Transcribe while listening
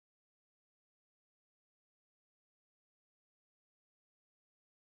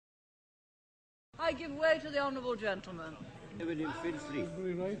I give way to the honourable gentleman.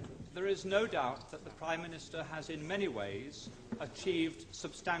 There is no doubt that the Prime Minister has in many ways achieved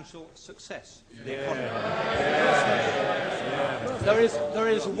substantial success in the economy. There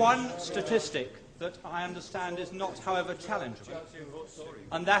is one statistic that I understand is not, however, challengeable,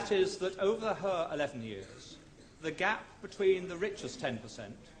 and that is that over her 11 years, the gap between the richest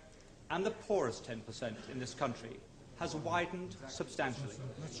 10% and the poorest 10% in this country has widened substantially.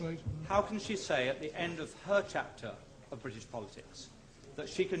 That's right. How can she say at the end of her chapter of British politics that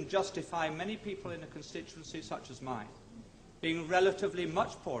she can justify many people in a constituency such as mine being relatively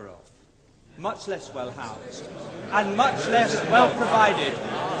much poorer off, much less well housed, and much less well provided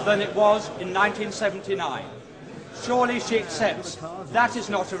than it was in 1979? Surely she accepts that is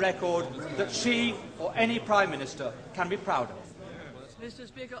not a record that she or any Prime Minister can be proud of. Mr.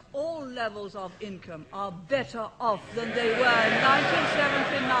 Speaker, all levels of income are better off than they were in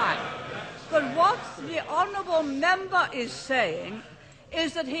 1979. But what the honourable member is saying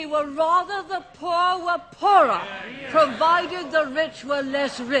is that he would rather the poor were poorer, provided the rich were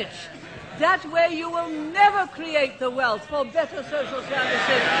less rich. That way you will never create the wealth for better social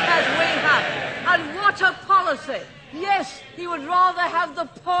services as we have. And what a policy! Yes, he would rather have the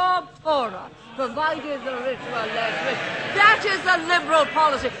poor poorer, provided the rich were less rich. That is the Liberal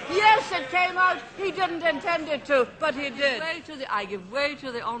policy. Yes, it came out. He didn't intend it to, but he did. I give way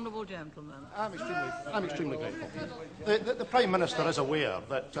to the honourable gentleman. I'm extremely grateful. The Prime Minister is aware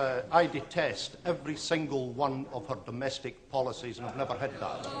that I detest every single one of her domestic policies and have never hid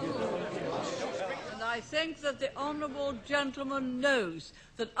that. And I think that the honourable gentleman knows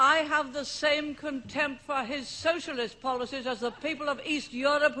that I have the same contempt for his socialist policies as the people of East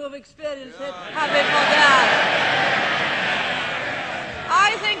Europe who have experienced it have it for theirs.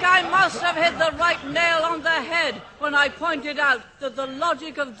 I think I must have hit the right nail on the head when I pointed out that the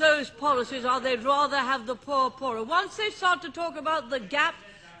logic of those policies are they'd rather have the poor poorer. Once they start to talk about the gap,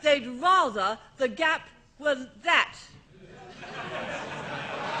 they'd rather the gap was that.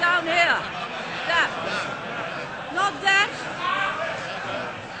 Down here. That. Not that.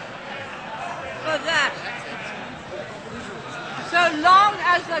 But that. So long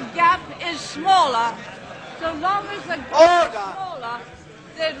as the gap is smaller,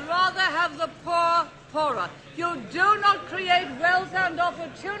 they'd rather have the poor poorer. You do not create wealth and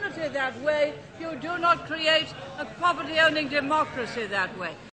opportunity that way. You do not create a property-owning democracy that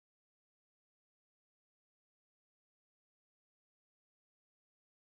way.